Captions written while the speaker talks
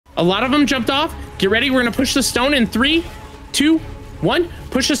A lot of them jumped off. Get ready. We're going to push the stone in 3, 2, 1.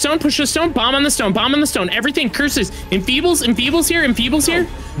 Push the stone. Push the stone. Bomb on the stone. Bomb on the stone. Everything. Curses. Enfeebles. Enfeebles here. Enfeebles here.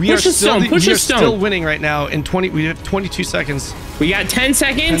 Push the stone. Push the stone. We are still winning right now. We have 22 seconds. We got 10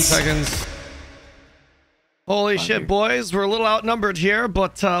 seconds. 10 seconds. Holy shit, boys. We're a little outnumbered here,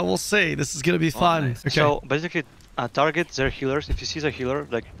 but we'll see. This is going to be fun. Nice. Okay. So basically, target their healers. If you see the healer,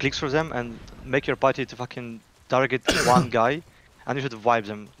 like clicks for them and make your party to fucking target one guy, and you should vibe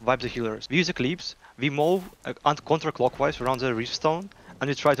them, vibe the healers. We use Eclipse. We move counterclockwise around the Riftstone, and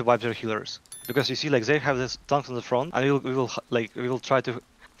we try to vibe their healers. Because you see, like they have this tanks on the front, and we will try to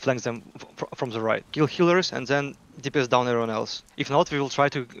flank them from the right. Kill healers and then DPS down everyone else. If not, we will try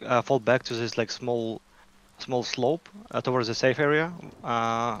to fall back to this like small slope towards the safe area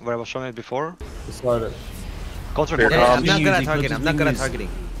where I was showing it before. Decided. I'm not good at targeting. I'm not good at targeting.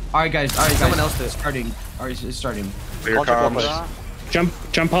 Alright guys, Someone else is starting. Alright, it's starting.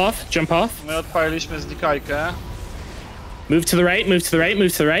 Jump off, jump off. My odpaliliśmy znikajkę. Move to the right, move to the right,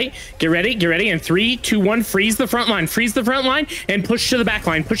 move to the right. Get ready. In 3, 2, 1, freeze the front line, and push to the back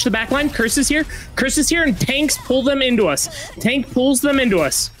line. Push the back line. Curses here, and tanks pull them into us. Tank pulls them into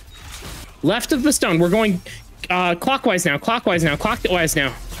us. Left of the stone. We're going clockwise now.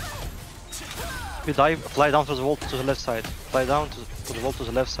 You dive, fly down to the wall to the left side. Fly down to the wall to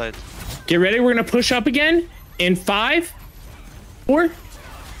the left side. Get ready. We're gonna push up again in 5, 4,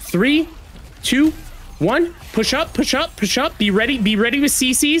 3, 2, 1. Push up. Be ready with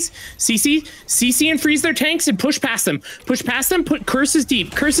CCs. CC and freeze their tanks and push past them. Put curses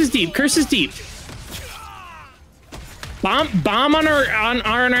deep. Bomb on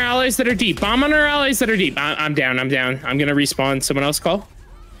our allies that are deep. I'm down. I'm gonna respawn. Someone else call.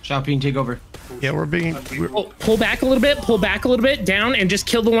 Shopping, take over. Yeah, Pull back a little bit, down, and just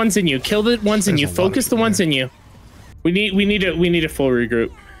kill the ones in you. Focus the ones in you. We need a full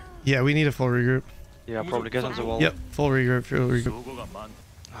regroup. Yeah, we need a full regroup. Yeah, probably get on the wall. Yep, full regroup.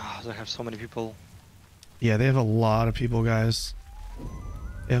 They have so many people. Yeah, they have a lot of people, guys.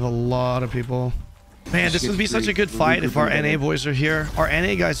 Man, this would be such a good fight if our NA boys are here. Our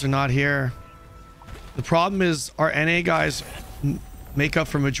NA guys are not here. The problem is our NA guys make up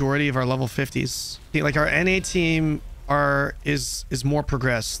for majority of our level 50s. Like our NA team is more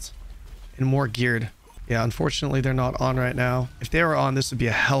progressed and more geared. Yeah, unfortunately they're not on right now. If they were on, this would be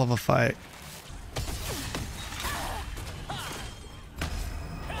a hell of a fight.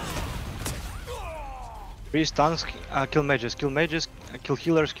 Freeze tanks, kill mages, kill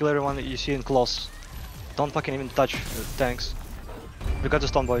healers, kill everyone that you see in close. Don't fucking even touch tanks. We got the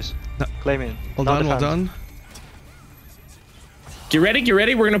stone, boys. No. Claim in. Well done. Get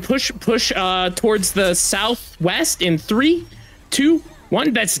ready. We're gonna push towards the southwest in 3, 2,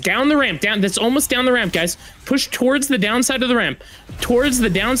 1. That's down the ramp. That's almost down the ramp, guys. Push towards the downside of the ramp. Go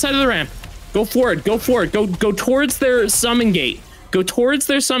forward. Go towards their summon gate.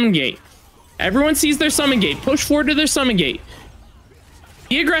 Everyone sees their summon gate. Push forward to their summon gate.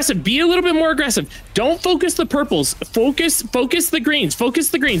 Be aggressive. Be a little bit more aggressive. Don't focus the purples. Focus the greens.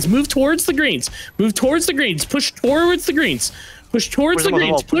 Move towards the greens. Push towards the greens. Push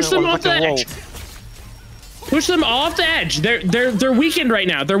them off the edge. Push them off the edge. They're weakened right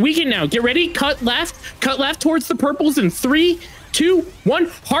now. Get ready. Cut left towards the purples in 3, 2,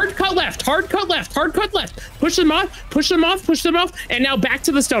 1. Hard cut left. Push them off. And now back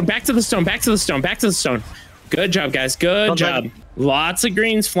to the stone. Good job, guys. Good job. Lots of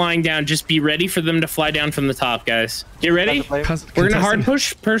greens flying down. Just be ready for them to fly down from the top, guys. Get ready. We're gonna hard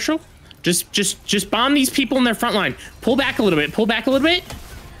push, Pershal. Just bomb these people in their front line. Pull back a little bit.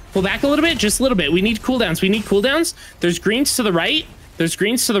 Just a little bit. We need cooldowns. There's greens to the right.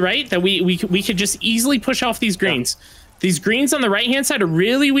 That we could just easily push off these greens. Yeah. These greens on the right hand side are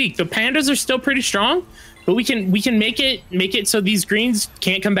really weak. The pandas are still pretty strong, but we can make it so these greens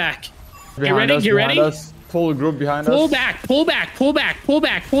can't come back. Get ready. Full group behind us. Pull back.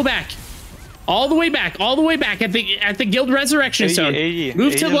 All the way back at the guild resurrection zone.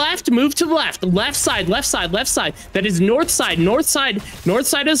 Move to the left. Left side. That is north side of the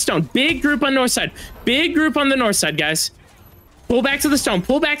stone. Big group on north side. Guys. Pull back to the stone.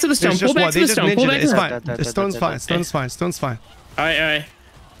 The stone's fine. All right.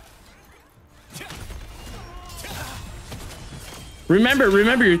 Remember,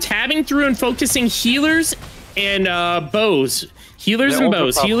 you're tabbing through and focusing healers and bows. Healers and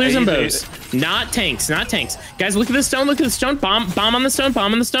bows. Not tanks. Guys, look at the stone. Bomb on the stone.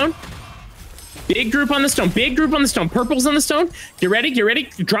 Big group on the stone. Purples on the stone. Get ready.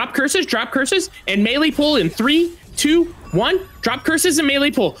 Drop curses, and melee pull in 3, 2, 1. Drop curses and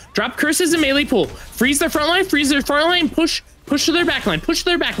melee pull. Freeze their front line. Push Push to their backline. Push to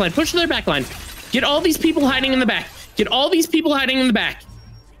their backline. Push to their backline. Get all these people hiding in the back. Get all these people hiding in the back.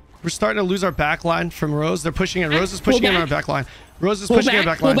 We're starting to lose our back line from Rose. They're pushing in. Rose is pushing in our back line. Rose is pushing in our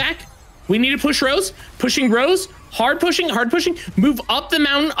back Pull line. back. We need to push Rose. Pushing Rose. Hard pushing. Hard pushing. Move up the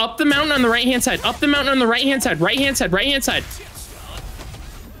mountain. Up the mountain on the right-hand side. Up the mountain on the right-hand side. Right-hand side. Right-hand side.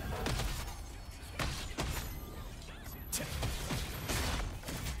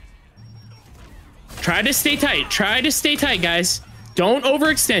 Try to stay tight. Try to stay tight, guys. Don't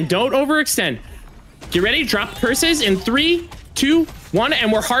overextend. Don't overextend. Get ready. Drop curses in 3, 2, 1,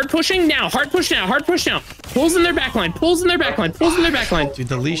 and we're hard pushing now. Hard push now. Hard push now. Pulls in their backline. Pulls in their backline. Pulls in their backline. Dude,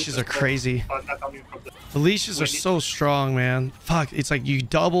 the leashes are crazy. The leashes are so strong, man. Fuck, it's like you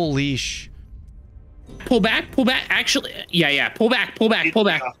double leash. Pull back. Pull back. Actually, yeah. Pull back. Pull back. Pull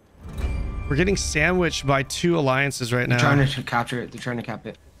back. We're getting sandwiched by 2 alliances right now. They're trying to capture it. They're trying to cap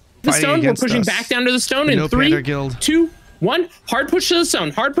it. The stone. We're pushing back down to the stone in 3, 2, 1. Hard push to the stone.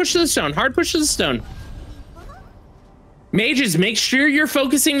 Hard push to the stone. Hard push to the stone. Mages, make sure you're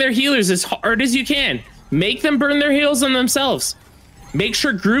focusing their healers as hard as you can. Make them burn their heals on themselves. Make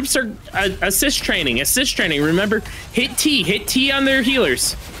sure groups are assist training. Assist training. Remember, hit T on their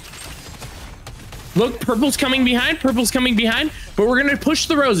healers. Look, purple's coming behind. Purple's coming behind. But we're gonna push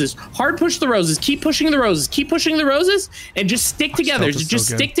the roses. Hard push the roses. Keep pushing the roses. Keep pushing the roses, and just stick together. Just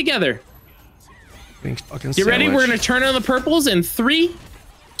stick together. Get ready. We're gonna turn on the purples in 3,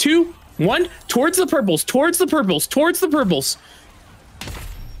 2, 1. Towards the purples. Towards the purples. Towards the purples.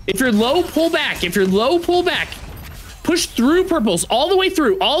 If you're low, pull back. If you're low, pull back. Push through purples all the way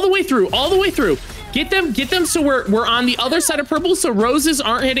through. All the way through. All the way through. Get them. So we're on the other side of purples, so roses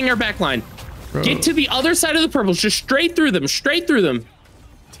aren't hitting our backline. Bro. Get to the other side of the purples. Just straight through them. Straight through them.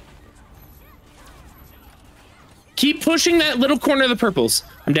 Keep pushing that little corner of the purples.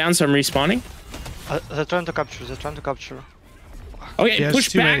 I'm down, so I'm respawning. They're trying to capture. They're trying to capture. Okay, yeah,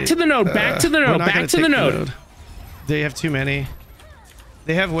 push back to the node. Back to the node. Back to the node. They have too many.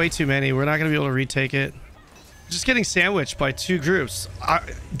 They have way too many. We're not going to be able to retake it. Just getting sandwiched by 2 groups.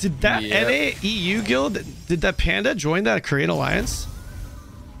 Did that NA EU guild, did that Panda join that Korean alliance?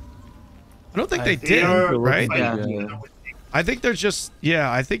 I don't think they did, right? Yeah. I think they're just,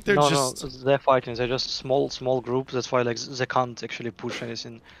 I think they're just... No, they're fighting. They're just small groups. That's why like they can't actually push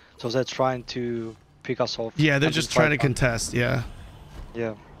anything. So they're trying to pick us off. Yeah, they're just trying to contest, yeah.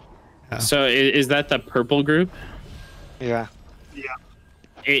 So is that the purple group? Yeah.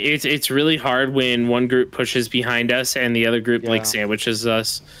 It's really hard when one group pushes behind us and the other group like sandwiches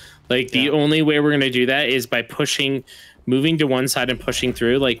us. Like the only way we're gonna do that is by moving to one side and pushing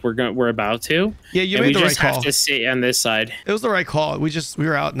through, like we're about to. Yeah, you made the right call. We just have to stay on this side. It was the right call. We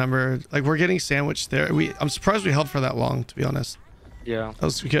were outnumbered. Like we're getting sandwiched there. I'm surprised we held for that long, to be honest. Yeah, that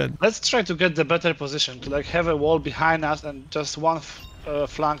was good. Let's try to get the better position to like have a wall behind us and just one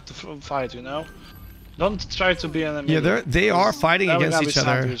flank to fight. You know, don't try to be in the middle. Yeah, they are fighting against each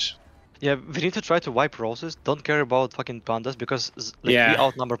other. Yeah, we need to try to wipe roses. Don't care about fucking pandas because like, we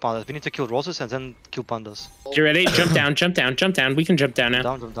outnumber pandas. We need to kill roses and then kill pandas. You ready? Jump down, jump down, jump down. We can jump down now.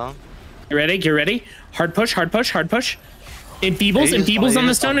 Jump down. You ready? Get ready. Hard push, hard push, hard push. Enfeebles on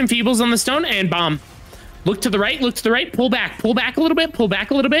the stone, enfeebles on the stone, and bomb. Look to the right, pull back a little bit.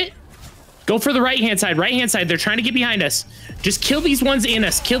 Go for the right-hand side. They're trying to get behind us. Just kill these ones in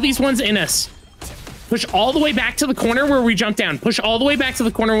us. Push all the way back to the corner where we jump down. CC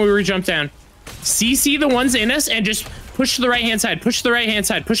the ones in us and just push to the right-hand side.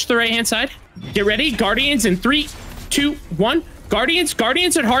 Get ready. Guardians in 3, 2, 1. Guardians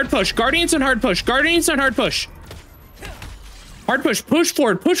and hard push. Hard push. Push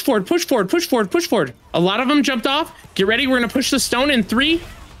forward. A lot of them jumped off. Get ready. We're going to push the stone in 3,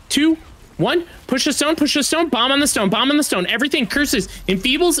 2, 1. Push the stone. Bomb on the stone. Everything curses.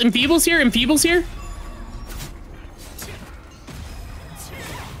 Enfeebles here.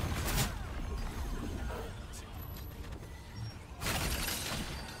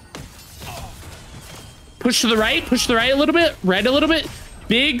 Push to the right a little bit, right a little bit.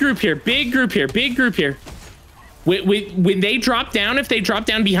 Big group here. When they drop down, if they drop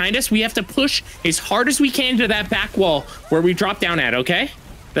down behind us, we have to push as hard as we can to that back wall where we drop down at, okay?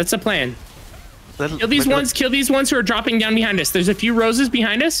 That's the plan. Kill these ones who are dropping down behind us. There's a few roses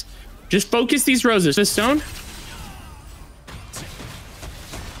behind us. Just focus these roses. The stone.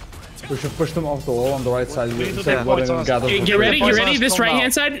 We should push them off the wall on the right side. Get ready. This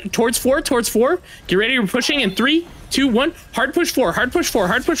right-hand side, towards 4. Get ready, we're pushing in 3, 2, 1. Hard push 4.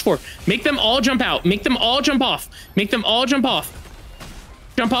 Make them all jump out. Make them all jump off.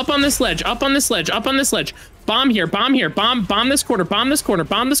 Jump up on this ledge. Bomb here. Bomb this corner.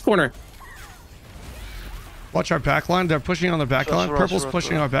 Watch our back line. They're pushing on the back line. Purple's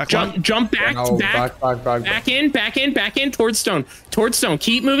pushing our back line. Jump back, No, back in towards stone. Towards stone.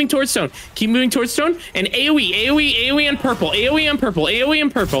 Keep moving towards stone. Keep moving towards stone. And AoE on purple. AoE on purple. AoE on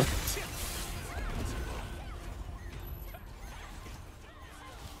purple.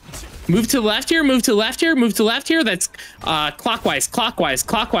 Move to the left here. Move to the left here. Move to the left here. That's clockwise,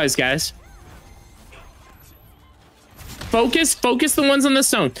 guys. Focus the ones on the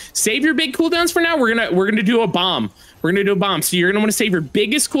stone. Save your big cooldowns for now. We're gonna do a bomb. So you're gonna want to save your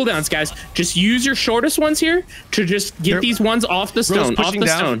biggest cooldowns, guys. Just use your shortest ones here to just get these ones off the stone.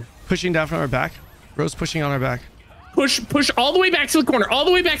 Pushing down from our back. Rose pushing on our back. Push all the way back to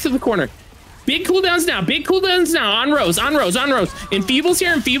the corner. Big cooldowns now. On Rose. Enfeebles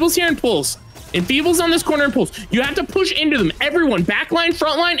here and pulls. Enfeebles on this corner and pulls. You have to push into them. Everyone, backline,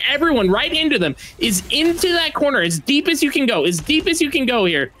 frontline, everyone, right into them. Is into that corner as deep as you can go.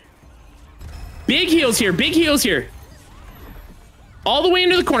 Here. Big heals here. All the way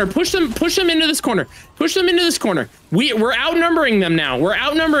into the corner. Push them into this corner. We're outnumbering them now. They're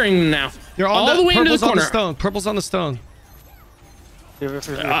on all the way into the corner. Purple's on the stone. We're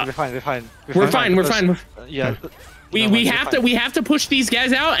fine. We're fine. Yeah. We have to push these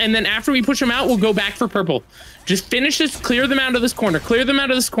guys out, and then after we push them out, we'll go back for purple. Just finish this. Clear them out of this corner.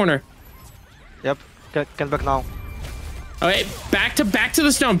 Yep. Get back now. All right. Back to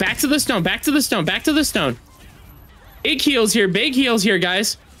the stone. Big heals here,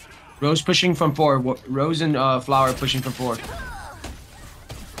 guys. Rose pushing from 4. Rose and Flower pushing from 4.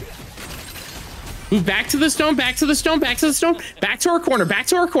 Move back to the stone. Back to our corner,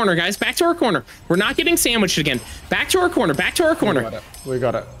 guys. Back to our corner. We're not getting sandwiched again. Back to our corner. We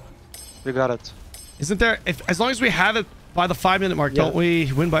got it. Isn't there, as long as we have it by the 5-minute mark, don't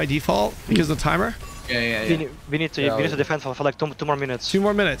we win by default because of the timer? Yeah. We need to defend for like two more minutes. 2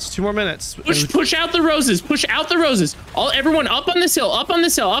 more minutes. Push out the roses. Everyone up on this hill.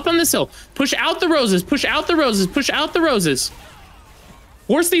 Push out the roses.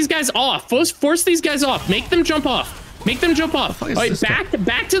 Force these guys off. Force these guys off. Make them jump off. All right, back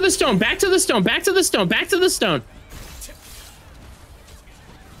to the stone. Back to the stone.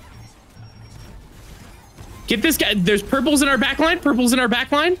 Get this guy. There's purples in our back line.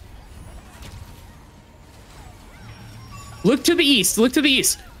 Look to the east. We're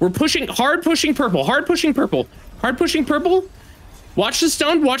hard pushing purple. Watch the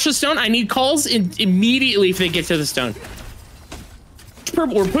stone. I need calls immediately if they get to the stone.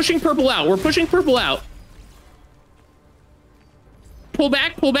 Purple. We're pushing purple out. Pull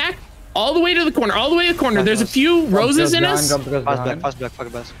back. All the way to the corner. There's a few roses in us. Pass back. Fuck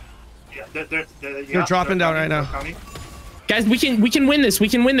best. They're dropping down right now. Guys, we can win this.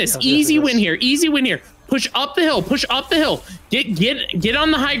 Easy win here. Push up the hill. Get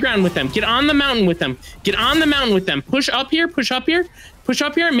on the high ground with them. Get on the mountain with them. Push up here.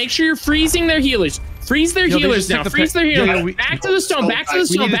 And make sure you're freezing their healers. Freeze their healers now. Back to the stone.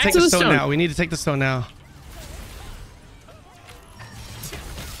 We need to take the stone now.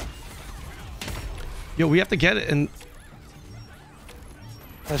 Yo, we have to get it, and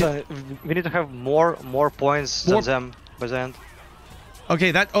we need to have more points than them by the end.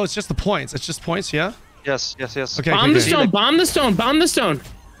 Okay, it's just the points. It's just points, yeah? Yes. Okay. Bomb the stone.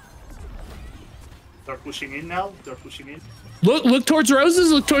 They're pushing in now. Look towards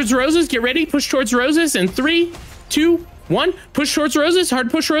roses. Get ready. Push towards roses. And 3, 2, 1. Push towards roses. Hard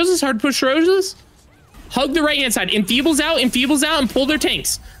push roses. Hug the right hand side. Enfeebles out, and pull their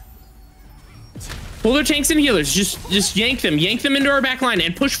tanks. And healers. Just yank them into our back line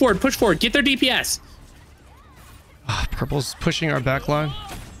and push forward. Get their DPS. Purple's pushing our back line.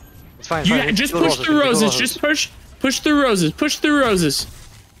 It's fine. Just push through roses. Just push through roses.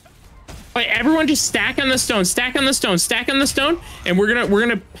 All right, everyone just stack on the stone. And we're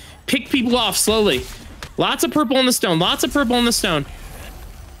gonna pick people off slowly. Lots of purple on the stone.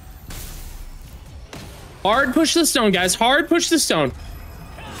 Hard push the stone, guys. On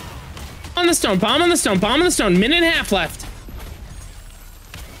the stone. Bomb on the stone. Minute and a half left.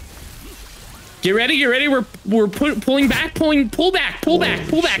 Get ready. We're pulling back. Pull back.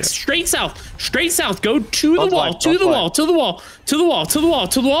 Straight south. Go to the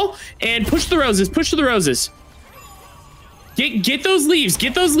wall. And push the roses. Get those leaves.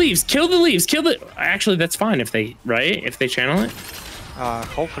 Kill the leaves. Actually, that's fine if they channel it.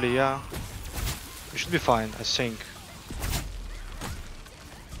 Hopefully, yeah. We should be fine, I think.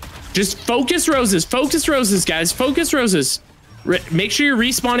 Just focus roses, guys. Make sure you're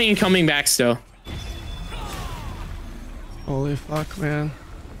respawning and coming back still. Holy fuck, man.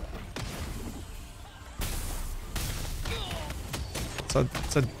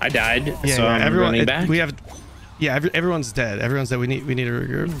 I died, Yeah, so I'm everyone, running back. We have Yeah, everyone's dead. Everyone's dead. We need to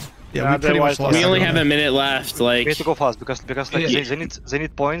regroup. Yeah, Yeah, we pretty much lost. We only have a minute left. Like We need to go fast because like they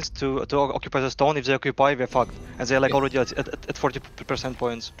need points to occupy the stone. If they occupy, we're fucked, and they're like already at 40%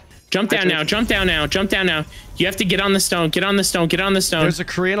 points. jump down now. Jump down now. Jump down now. You have to get on the stone. Get on the stone. Get on the stone. There's a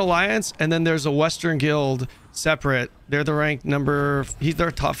Korean alliance, and then there's a Western guild separate. They're the rank number. He's their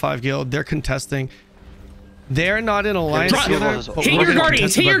top 5 guild. They're contesting. They're not in alliance together. Hit your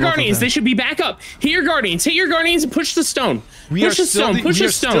guardians. Hit your guardians. They should be back up. Hit your guardians. Hit your guardians and push the stone. Push the stone. Push the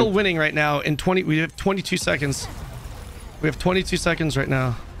stone. We are still winning right now. In 20, we have 22 seconds. We have 22 seconds right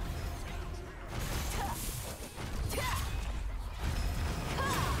now.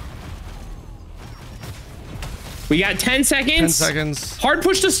 We got 10 seconds. 10 seconds. Hard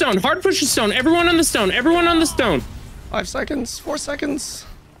push the stone. Hard push the stone. Everyone on the stone. Everyone on the stone. 5 seconds. 4 seconds.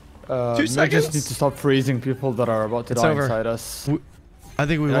 2 We seconds. just need to stop freezing people that are about to die over. inside us. I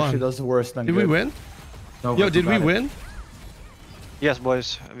think we It won. actually does worse than Did good. we win? No, Yo, did we win? Yes,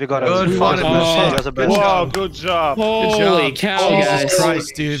 boys, we got Good it. We won it. Oh, That's a best. Wow, good job. Holy cow, guys. Jesus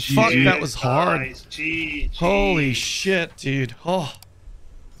Christ, dude. Fuck, that was hard. Nice. GG. Holy shit, dude. Oh.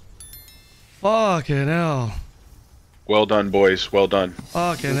 Fucking hell. Well done, boys. Well done.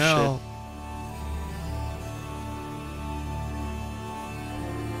 Fucking hell.